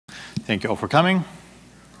Thank you all for coming.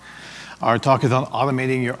 Our talk is on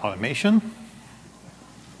automating your automation.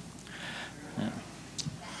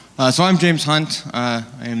 So I'm James Hunt. I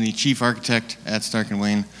am the chief architect at Stark &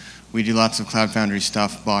 Wayne. We do lots of Cloud Foundry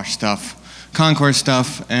stuff, Bosch stuff, Concourse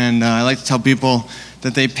stuff, and I like to tell people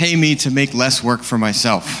that they pay me to make less work for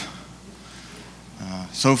myself.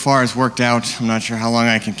 So far it's worked out. I'm not sure how long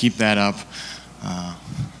I can keep that up.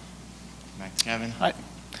 Back to Kevin. Hi.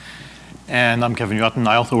 And I'm Kevin Rutten.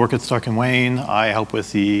 I also work at Stark & Wayne. I help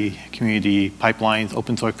with the community pipelines,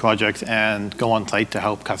 open source projects, and go on site to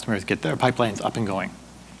help customers get their pipelines up and going.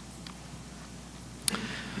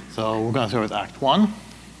 So we're going to start with Act 1.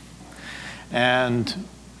 And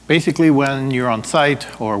basically when you're on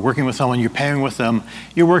site or working with someone, you're pairing with them,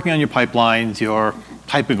 you're working on your pipelines, you're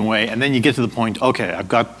typing away, and then you get to the point, okay, I've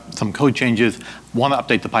got some code changes, want to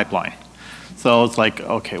update the pipeline. So it's like,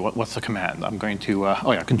 okay, what's the command? I'm going to,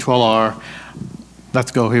 oh yeah, Control R,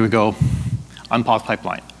 let's go, here we go, unpause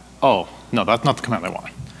pipeline. Oh, no, that's not the command I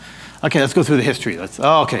want. Okay, let's go through the history.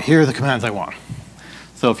 Oh, okay, here are the commands I want.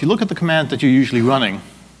 So if you look at the commands that you're usually running,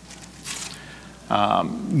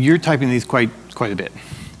 you're typing these quite a bit.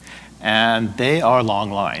 And they are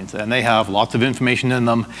long lines, and they have lots of information in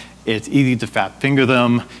them. It's easy to fat finger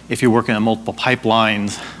them. If you're working on multiple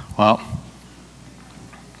pipelines, well,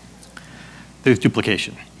 there's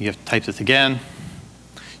duplication. You have to type this again.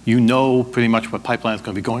 You know pretty much what pipeline is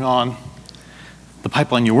going to be going on. The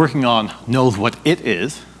pipeline you're working on knows what it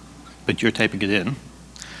is, but you're typing it in.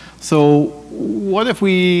 So what if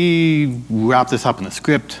we wrap this up in a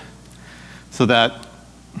script so that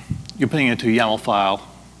you're putting it into a YAML file,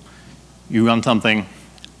 you run something,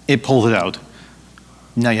 it pulls it out.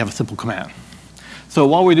 Now you have a simple command. So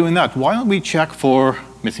while we're doing that, why don't we check for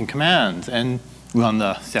missing commands and run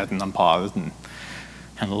the set and unpause and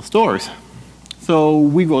handle the stores. So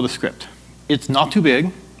we wrote a script. It's not too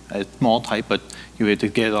big, it's small type, but you're able to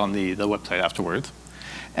get it on the website afterwards.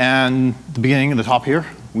 And the beginning, at the top here,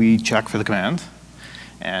 we check for the commands.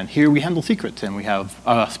 And here we handle secrets, and we have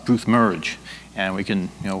a Spruce merge. And we can,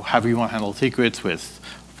 however you want to handle secrets with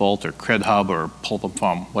Vault or CredHub or pull them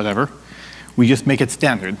from whatever. We just make it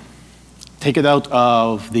standard. Take it out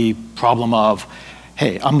of the problem of,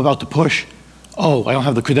 hey, I'm about to push. Oh, I don't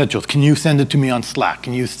have the credentials. Can you send it to me on Slack?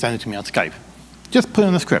 Can you send it to me on Skype? Just put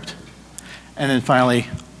in the script. And then finally,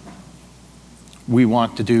 we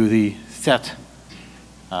want to do the set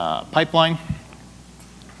pipeline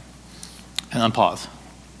and unpause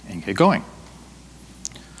and get going.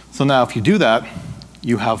 So now if you do that,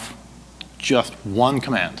 you have just one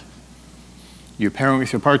command. You're pairing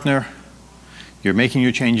with your partner, you're making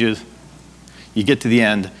your changes, you get to the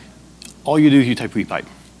end, all you do is you type repipe.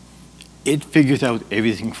 It figures out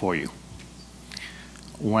everything for you.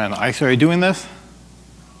 When I started doing this,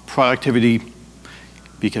 productivity,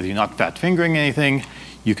 because you're not fat fingering anything,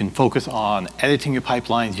 you can focus on editing your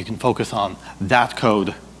pipelines, you can focus on that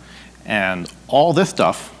code, and all this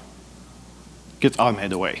stuff gets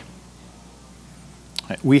automated away.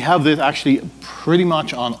 We have this actually pretty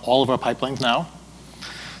much on all of our pipelines now.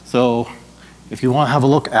 So if you want to have a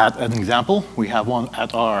look at an example, we have one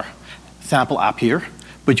at our sample app here,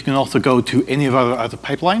 but you can also go to any of our other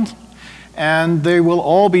pipelines, and they will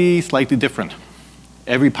all be slightly different.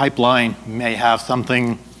 Every pipeline may have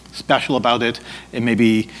something special about it. It may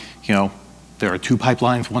be, there are two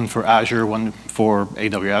pipelines, one for Azure, one for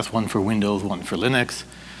AWS, one for Windows, one for Linux.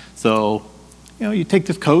 So, you take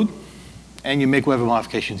this code, and you make whatever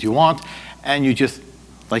modifications you want, and you just,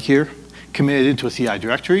 like here, commit it into a CI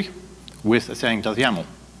directory with a setting .yaml.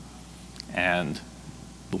 And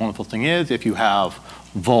the wonderful thing is, if you have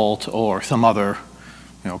Vault or some other,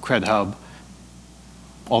 CredHub,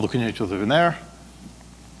 all the credentials are in there,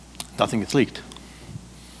 nothing gets leaked.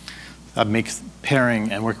 That makes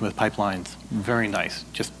pairing and working with pipelines very nice,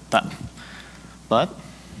 just that. But?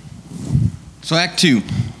 So Act 2, we're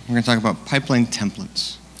going to talk about pipeline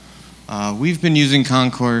templates. We've been using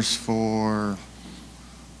Concourse for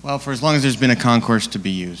as long as there's been a Concourse to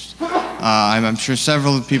be used. I'm sure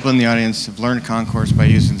several people in the audience have learned Concourse by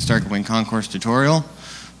using the Stark & Wayne Concourse tutorial.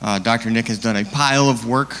 Dr. Nick has done a pile of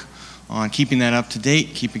work on keeping that up to date,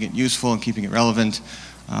 keeping it useful, and keeping it relevant.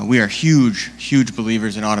 We are huge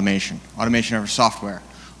believers in automation. Automation of our software,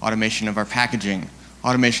 automation of our packaging,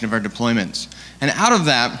 automation of our deployments. And out of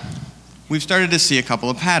that, we've started to see a couple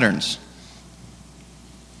of patterns.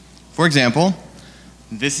 For example,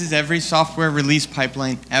 this is every software release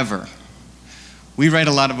pipeline ever. We write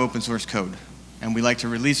a lot of open source code, and we like to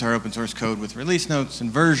release our open source code with release notes and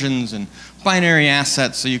versions and binary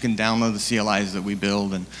assets so you can download the CLIs that we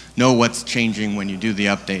build and know what's changing when you do the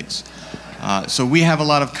updates. So we have a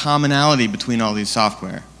lot of commonality between all these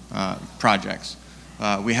software. projects.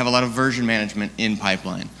 We have a lot of version management in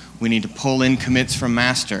pipeline. We need to pull in commits from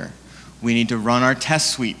master. We need to run our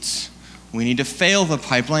test suites. We need to fail the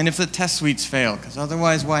pipeline if the test suites fail, because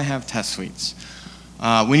otherwise, why have test suites?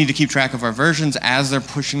 We need to keep track of our versions as they're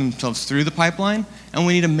pushing themselves through the pipeline, and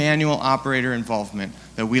we need a manual operator involvement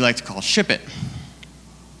that we like to call ship it.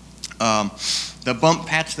 The bump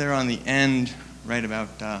patch there on the end, right about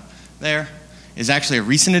there, is actually a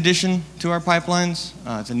recent addition to our pipelines.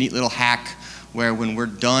 It's a neat little hack where when we're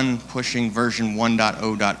done pushing version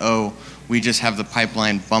 1.0.0, we just have the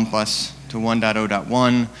pipeline bump us to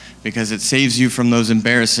 1.0.1 because it saves you from those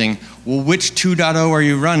embarrassing, well, which 2.0 are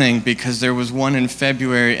you running? Because there was one in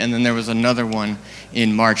February and then there was another one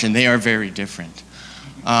in March, and they are very different.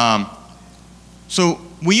 So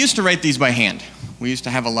we used to write these by hand. We used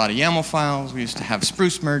to have a lot of YAML files. We used to have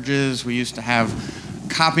Spruce merges. We used to have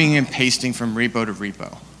copying and pasting from repo to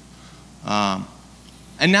repo.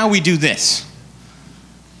 And now we do this.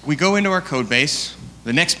 We go into our code base,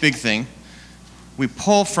 the next big thing. We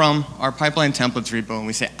pull from our pipeline templates repo and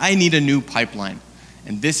we say, I need a new pipeline.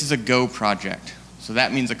 And this is a Go project. So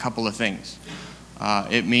that means a couple of things.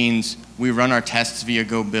 It means we run our tests via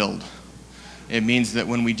Go build. It means that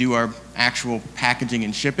when we do our actual packaging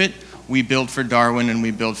and ship it, we build for Darwin and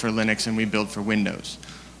we build for Linux and we build for Windows.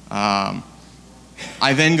 I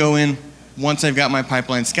then go in, once I've got my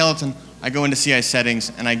pipeline skeleton, I go into CI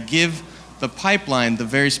settings and I give the pipeline the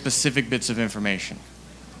very specific bits of information.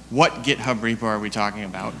 What GitHub repo are we talking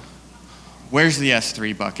about? Where's the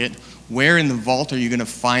S3 bucket? Where in the vault are you going to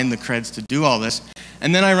find the creds to do all this?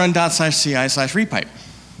 And then I run ./ci/repipe.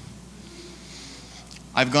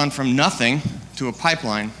 I've gone from nothing to a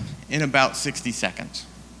pipeline in about 60 seconds.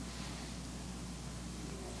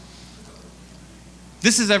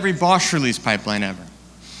 This is every Bosch release pipeline ever.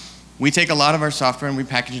 We take a lot of our software and we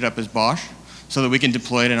package it up as Bosch so that we can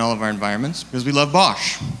deploy it in all of our environments because we love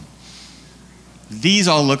Bosch. These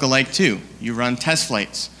all look alike too. You run test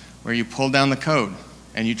flights where you pull down the code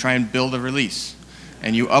and you try and build a release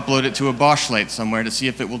and you upload it to a Bosch flight somewhere to see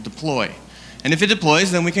if it will deploy. And if it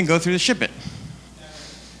deploys, then we can go through to ship it.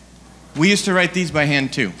 We used to write these by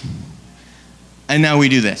hand too. And now we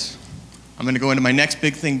do this. I'm going to go into my next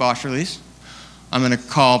big thing, Bosch release. I'm going to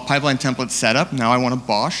call pipeline template setup. Now I want a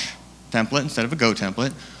Bosch template instead of a Go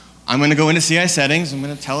template. I'm going to go into CI settings. I'm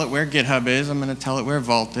going to tell it where GitHub is. I'm going to tell it where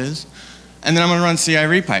Vault is. And then I'm going to run CI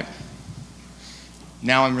repipe.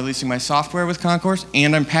 Now I'm releasing my software with Concourse,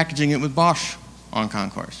 and I'm packaging it with Bosch on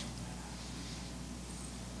Concourse.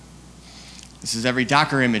 This is every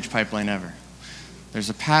Docker image pipeline ever. There's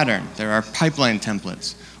a pattern. There are pipeline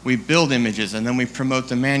templates. We build images, and then we promote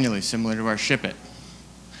them manually, similar to our ship it.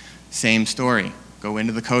 Same story. Go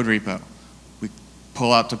into the code repo. We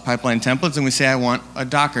pull out the pipeline templates, and we say, I want a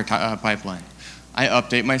Docker pipeline. I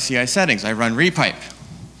update my CI settings. I run repipe.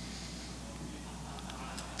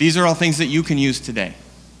 These are all things that you can use today.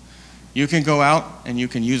 You can go out and you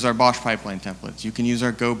can use our Bosch pipeline templates. You can use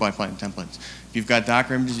our Go pipeline templates. If you've got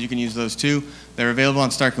Docker images, you can use those too. They're available on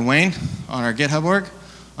Stark and Wayne on our GitHub org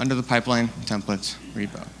under the pipeline templates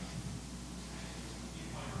repo.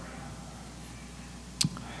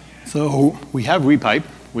 So we have repipe,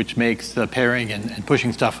 which makes the pairing and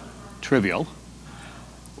pushing stuff trivial.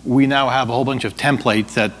 We now have a whole bunch of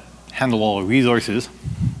templates that handle all the resources.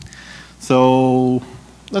 So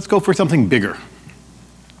let's go for something bigger.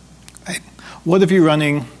 Right. What if you're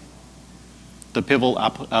running the Pivotal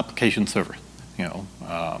application server? You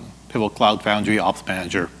know, Pivotal Cloud Foundry Ops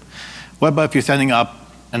Manager. What about if you're setting up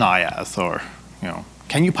an IaaS, or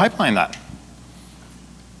can you pipeline that?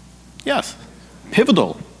 Yes,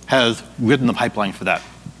 Pivotal has written the pipeline for that.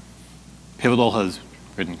 Pivotal has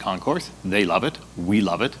written Concourse. They love it. We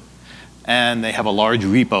love it. And they have a large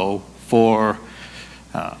repo for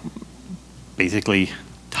basically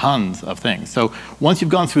tons of things. So once you've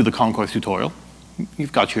gone through the Concourse tutorial,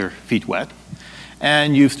 you've got your feet wet,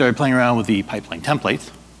 and you've started playing around with the pipeline templates,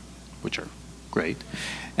 which are great,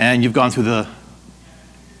 and you've gone through the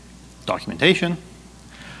documentation.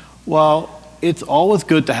 Well, it's always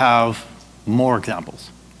good to have more examples,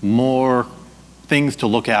 more things to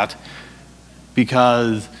look at,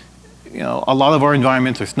 because a lot of our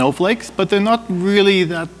environments are snowflakes, but they're not really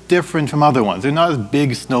that different from other ones. They're not as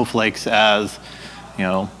big snowflakes as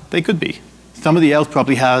they could be. Somebody else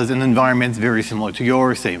probably has an environment very similar to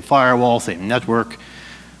yours, same firewall, same network.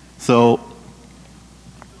 So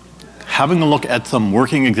having a look at some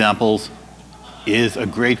working examples is a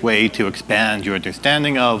great way to expand your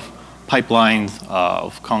understanding of pipelines,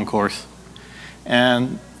 of Concourse.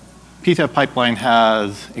 And PCF-Pipeline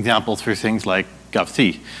has examples for things like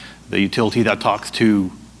govc, the utility that talks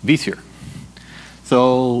to vSphere.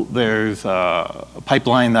 So there's a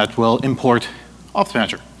pipeline that will import Office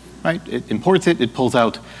Manager, right? It imports it, it pulls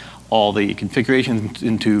out all the configurations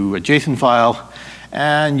into a JSON file,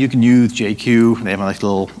 and you can use JQ. They have a nice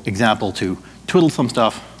little example to twiddle some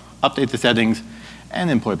stuff, update the settings, and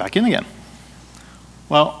import it back in again.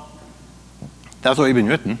 Well, that's already been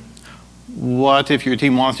written. What if your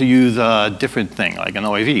team wants to use a different thing, like an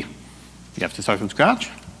OAV? You have to start from scratch?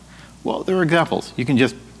 Well, there are examples. You can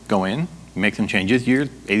just go in, make some changes, you're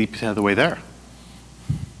 80% of the way there.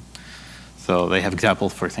 So they have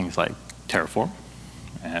examples for things like Terraform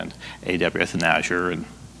and AWS and Azure, and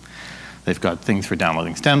they've got things for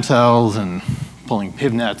downloading stem cells and pulling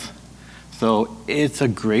pivnets. So it's a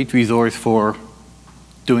great resource for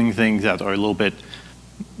doing things that are a little bit,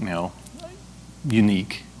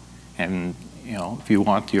 unique. And if you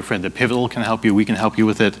want, your friend at Pivotal can help you. We can help you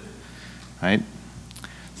with it, right?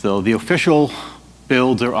 So the official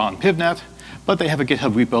builds are on Pivnet, but they have a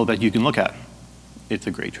GitHub repo that you can look at. It's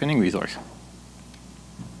a great training resource.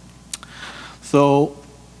 So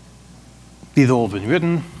these have all been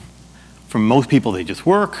written. For most people, they just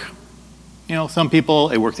work. Some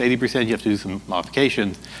people, it works 80%, you have to do some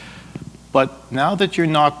modifications. But now that you're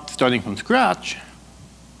not starting from scratch,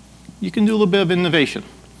 you can do a little bit of innovation.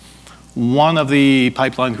 One of the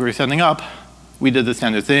pipelines we were setting up, we did the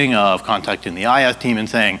standard thing of contacting the IS team and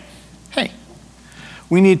saying, hey,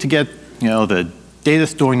 we need to get the data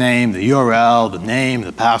store name, the URL, the name,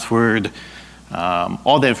 the password,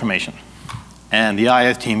 all the information. And the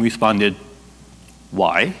IS team responded,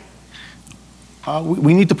 why?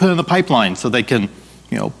 We need to put it in the pipeline so they can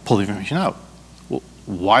pull the information out. Well,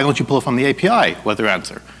 why don't you pull it from the API? Was their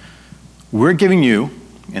answer. We're giving you,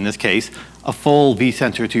 in this case, a full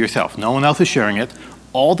vCenter to yourself. No one else is sharing it.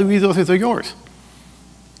 All the resources are yours.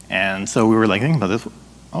 And so we were like thinking about this.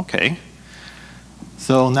 Okay.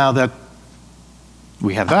 So now that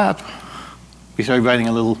we have that, we started writing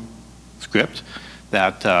a little script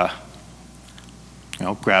that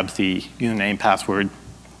grabs the username, password,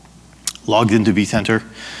 logs into vCenter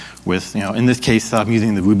with, in this case, I'm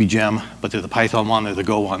using the Ruby gem, but there's a Python one, there's a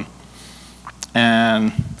Go one.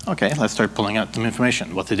 And okay, let's start pulling out some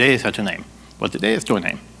information. What's the data center name? What's the data store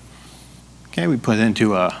name? Okay, we put it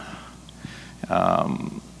into a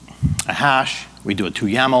hash. We do a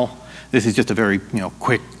to-YAML. This is just a very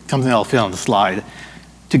quick, something I'll fill on the slide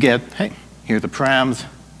to get, hey, here's the params,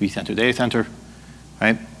 vCenter data center,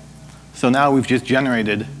 right? So now we've just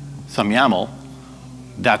generated some YAML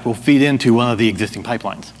that will feed into one of the existing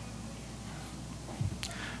pipelines.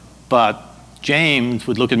 But James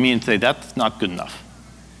would look at me and say, that's not good enough.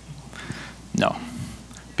 No.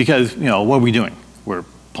 Because, what are we doing? We're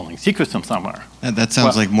pulling secrets from somewhere. That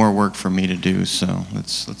sounds like more work for me to do, so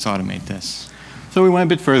let's automate this. So we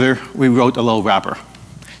went a bit further. We wrote a little wrapper.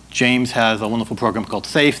 James has a wonderful program called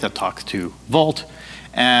Safe that talks to Vault.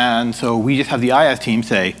 And so we just have the IS team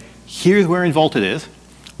say, here's where in Vault it is.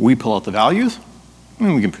 We pull out the values.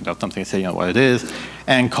 And we can print out something and say what it is,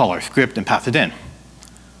 and call our script and pass it in.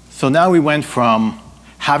 So now we went from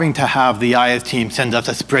having to have the IS team send us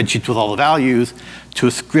a spreadsheet with all the values to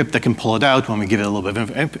a script that can pull it out when we give it a little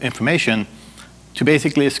bit of information, to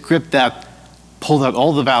basically a script that pulls out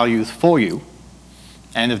all the values for you.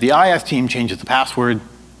 And if the IS team changes the password,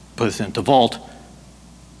 puts it into Vault,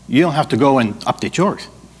 you don't have to go and update yours.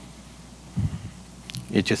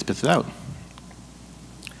 It just spits it out.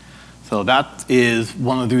 So that is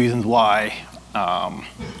one of the reasons why I'm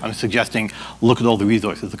suggesting look at all the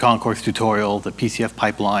resources, the Concourse tutorial, the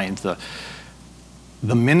PCF-Pipelines.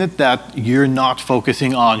 The minute that you're not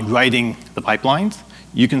focusing on writing the pipelines,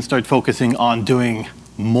 you can start focusing on doing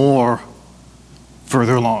more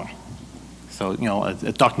further along. So, as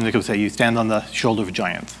Dr. Nick would say, you stand on the shoulder of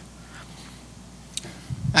giants.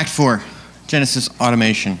 Act 4, Genesis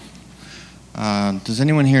automation. Does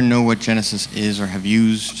anyone here know what Genesis is or have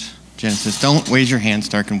used Genesis? Don't raise your hand,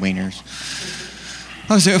 Stark and Wainers.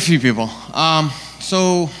 I'll say a few people.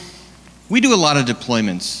 So we do a lot of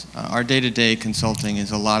deployments. Our day-to-day consulting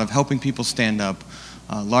is a lot of helping people stand up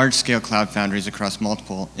large-scale cloud foundries across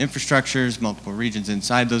multiple infrastructures, multiple regions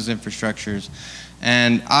inside those infrastructures.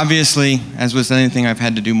 And obviously, as with anything I've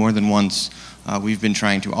had to do more than once, we've been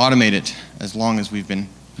trying to automate it as long as we've been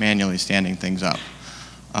manually standing things up.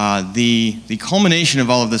 The culmination of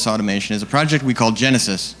all of this automation is a project we call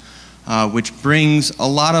Genesis, which brings a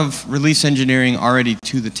lot of release engineering already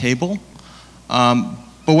to the table.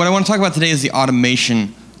 But what I want to talk about today is the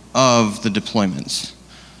automation of the deployments.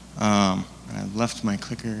 I left my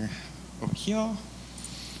clicker over here.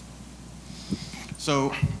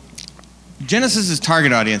 So Genesis's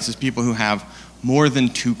target audience is people who have more than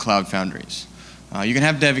 2 cloud foundries. You can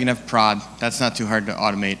have dev, you can have prod. That's not too hard to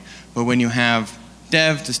automate. But when you have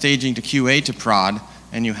dev to staging to QA to prod,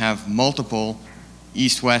 and you have multiple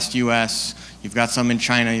East, West, US, you've got some in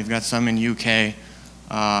China, you've got some in UK,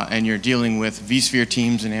 and you're dealing with vSphere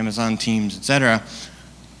teams and Amazon teams, et cetera,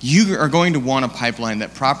 you are going to want a pipeline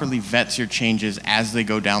that properly vets your changes as they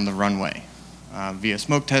go down the runway via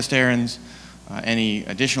smoke test errands, any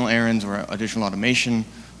additional errands or additional automation,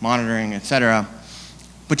 monitoring, et cetera.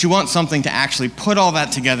 But you want something to actually put all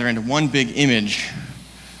that together into one big image,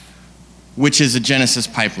 which is a Genesis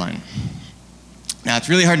pipeline. Now, it's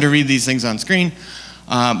really hard to read these things on screen,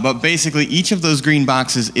 but basically each of those green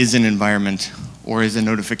boxes is an environment or is a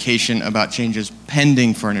notification about changes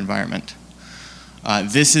pending for an environment.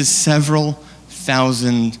 This is several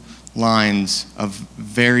thousand lines of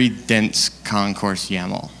very dense concourse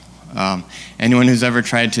YAML. Anyone who's ever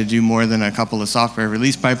tried to do more than a couple of software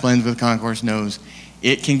release pipelines with concourse knows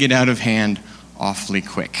it can get out of hand awfully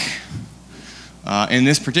quick. In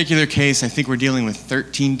this particular case, I think we're dealing with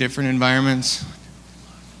 13 different environments.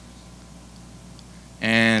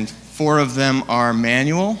 And 4 of them are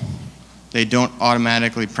manual. They don't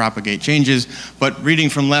automatically propagate changes. But reading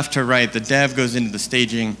from left to right, the dev goes into the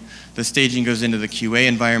staging goes into the QA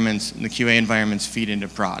environments, and the QA environments feed into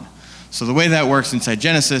prod. So the way that works inside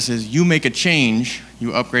Genesis is you make a change,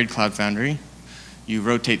 you upgrade Cloud Foundry, you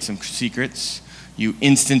rotate some secrets, you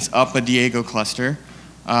instance up a Diego cluster.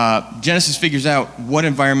 Genesis figures out what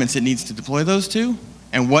environments it needs to deploy those to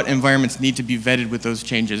and what environments need to be vetted with those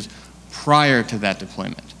changes prior to that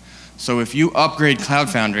deployment. So if you upgrade Cloud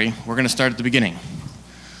Foundry, we're going to start at the beginning,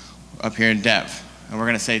 up here in dev. And we're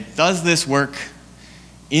going to say, does this work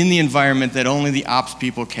in the environment that only the ops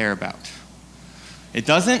people care about? It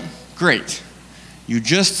doesn't? Great. You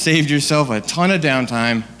just saved yourself a ton of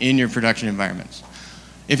downtime in your production environments.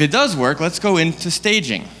 If it does work, let's go into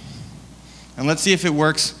staging. And let's see if it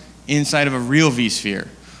works inside of a real vSphere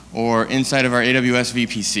or inside of our AWS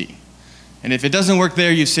VPC. And if it doesn't work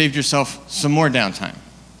there, you've saved yourself some more downtime.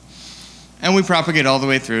 And we propagate all the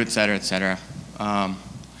way through, et cetera, et cetera. And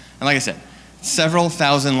like I said, several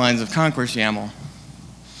thousand lines of concourse YAML,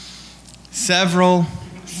 several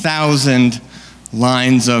thousand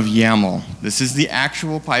lines of YAML. This is the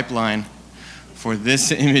actual pipeline for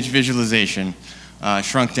this image visualization,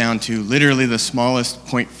 shrunk down to literally the smallest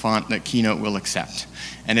point font that Keynote will accept.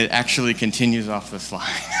 And it actually continues off the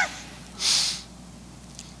slide.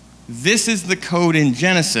 This is the code in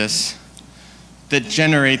Genesis that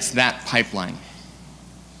generates that pipeline.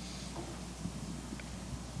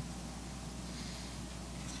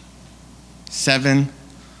 Seven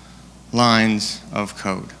lines of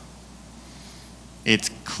code. It's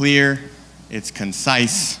clear, it's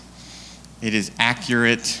concise, it is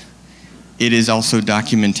accurate, it is also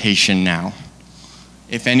documentation now.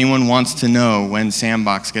 If anyone wants to know when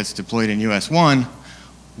Sandbox gets deployed in US1,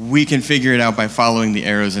 we can figure it out by following the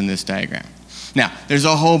arrows in this diagram. Now, there's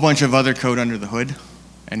a whole bunch of other code under the hood.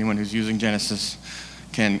 Anyone who's using Genesis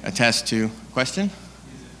can attest to. Question? Is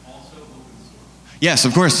it also open source? Yes,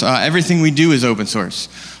 of course. Everything we do is open source.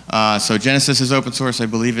 So Genesis is open source. I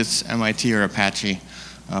believe it's MIT or Apache,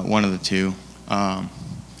 one of the two.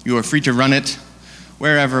 You are free to run it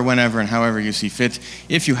wherever, whenever, and however you see fit.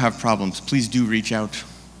 If you have problems, please do reach out.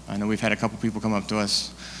 I know we've had a couple people come up to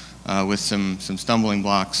us with some stumbling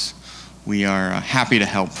blocks. We are happy to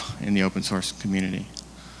help in the open source community.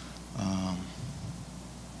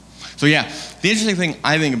 So yeah, the interesting thing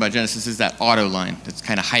I think about Genesis is that auto line that's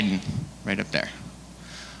kind of hiding right up there.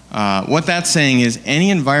 What that's saying is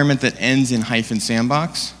any environment that ends in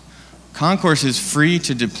 -sandbox, Concourse is free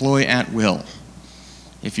to deploy at will.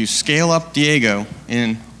 If you scale up Diego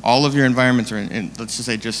in all of your environments, or in let's just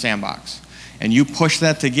say just Sandbox, and you push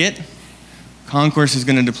that to Git, Concourse is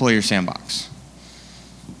going to deploy your Sandbox.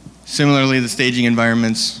 Similarly, the staging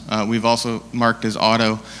environments, we've also marked as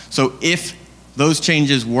auto. So if those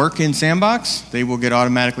changes work in Sandbox, they will get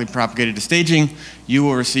automatically propagated to staging. You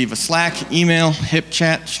will receive a Slack, email,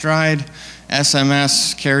 HipChat, Stride,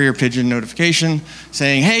 SMS, carrier pigeon notification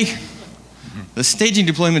saying, hey, the staging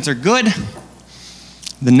deployments are good.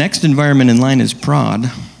 The next environment in line is prod,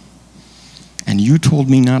 and you told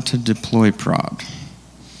me not to deploy prod.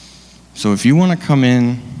 So if you want to come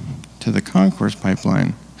in to the Concourse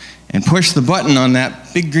pipeline and push the button on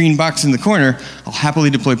that big green box in the corner, I'll happily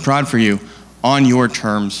deploy prod for you on your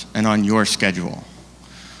terms and on your schedule.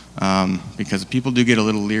 Because people do get a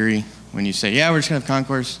little leery when you say, yeah, we're just going to have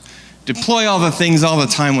Concourse. Deploy all the things all the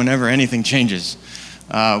time whenever anything changes.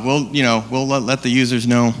 We'll let the users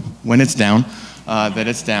know when it's down, that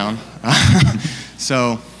it's down.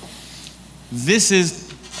 So this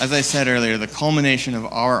is, as I said earlier, the culmination of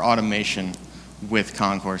our automation with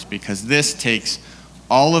Concourse, because this takes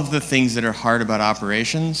all of the things that are hard about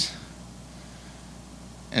operations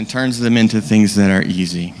and turns them into things that are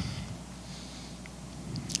easy.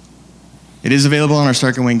 It is available on our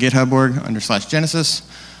Stark and Wayne GitHub org under /Genesis.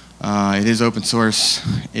 It is open source.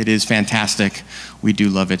 It is fantastic. We do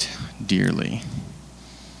love it dearly.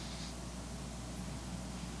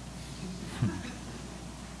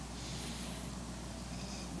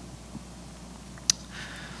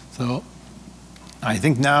 So I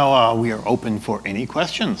think now we are open for any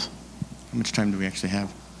questions. How much time do we actually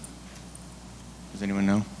have? Does anyone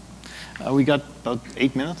know? We got about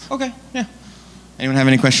 8 minutes. Okay, yeah. Anyone have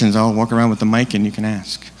any questions? I'll walk around with the mic and you can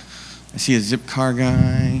ask. I see a zip car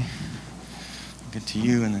guy. I'll get to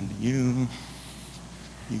you and then to you.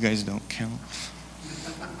 You guys don't count.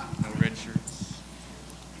 No red shirts.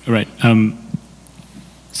 All right.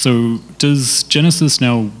 So does Genesis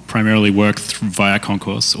now primarily work via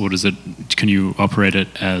Concourse, or can you operate it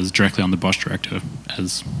as directly on the BOSH director?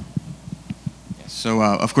 So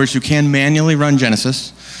of course you can manually run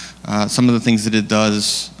Genesis. Some of the things that it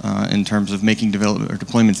does in terms of making development or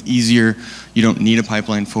deployments easier, you don't need a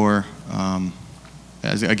pipeline for.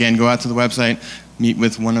 Again, go out to the website, meet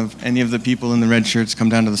with any of the people in the red shirts, come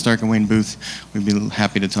down to the Stark and Wayne booth. We'd be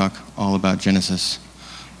happy to talk all about Genesis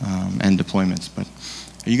and deployments. But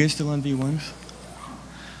are you guys still on V1?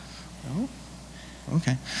 No?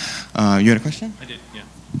 Okay. You had a question? I did, yeah.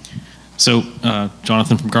 So,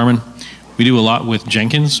 Jonathan from Garmin. We do a lot with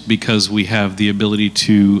Jenkins because we have the ability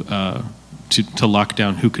to lock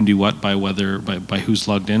down who can do what by who's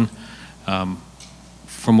logged in.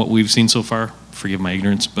 From what we've seen so far, forgive my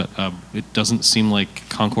ignorance, but it doesn't seem like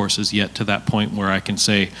Concourse is yet to that point where I can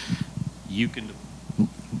say you can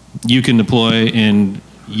deploy and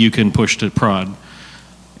you can push to prod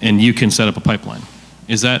and you can set up a pipeline.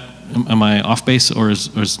 Am I off base, or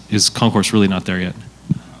is Concourse really not there yet?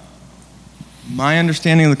 My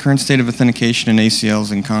understanding of the current state of authentication and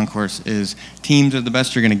ACLs in Concourse is teams are the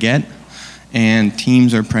best you're going to get, and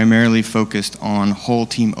teams are primarily focused on whole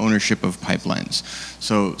team ownership of pipelines.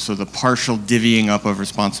 So the partial divvying up of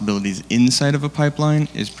responsibilities inside of a pipeline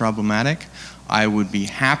is problematic. I would be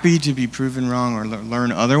happy to be proven wrong or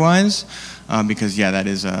learn otherwise, because yeah, that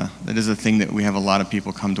is a thing that we have a lot of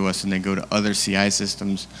people come to us and they go to other CI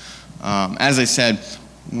systems. As I said,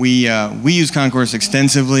 we use Concourse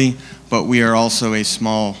extensively, but we are also a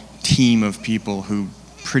small team of people who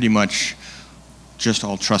pretty much just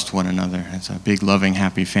all trust one another. It's a big, loving,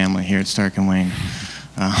 happy family here at Stark and Wayne.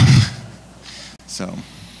 So. I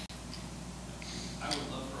would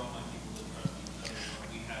love for all my people to trust each other,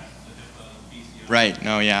 but we have the PCF. Right.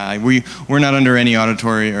 No. Yeah. We're not under any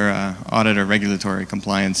auditory or audit or regulatory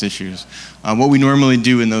compliance issues. What we normally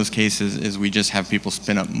do in those cases is we just have people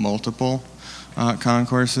spin up multiple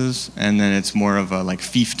concourses, and then it's more of a like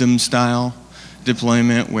fiefdom style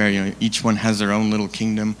deployment where each one has their own little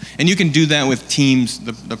kingdom. And you can do that with teams.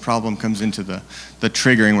 The problem comes into the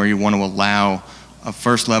triggering where you want to allow a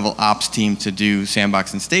first level ops team to do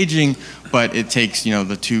sandbox and staging, but it takes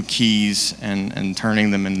the two keys and turning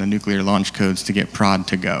them in the nuclear launch codes to get prod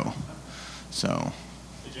to go. So.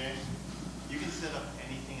 Hey James, you can set up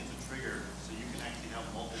anything as a trigger, so you can actually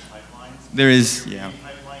have multiple pipelines. There is, yeah. One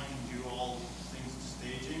pipeline can do all things to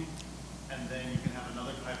staging, and then you can have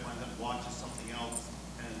another pipeline that watches something else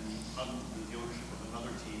and under the ownership of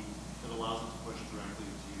another team that allows it to push directly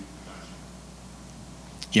to production.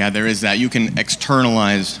 Yeah, there is that. You can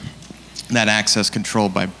externalize that access control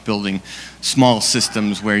by building small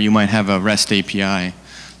systems where you might have a REST API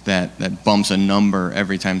that bumps a number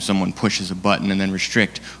every time someone pushes a button, and then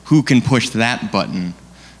restrict who can push that button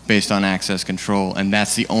based on access control, and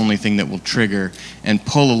that's the only thing that will trigger and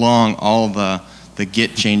pull along all the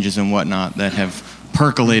Git changes and whatnot that have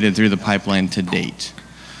percolated through the pipeline to date.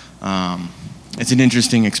 It's an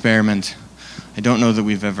interesting experiment. I don't know that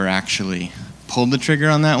we've ever actually pulled the trigger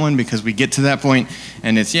on that one, because we get to that point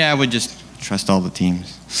and it's, yeah, we just trust all the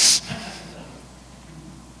teams.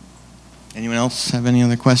 Anyone else have any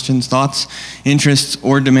other questions, thoughts, interests,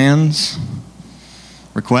 or demands?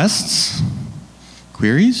 Requests?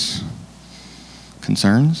 Queries?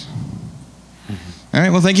 Concerns? All right,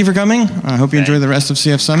 well, thank you for coming. I hope you enjoy the rest of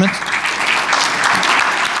CF Summit.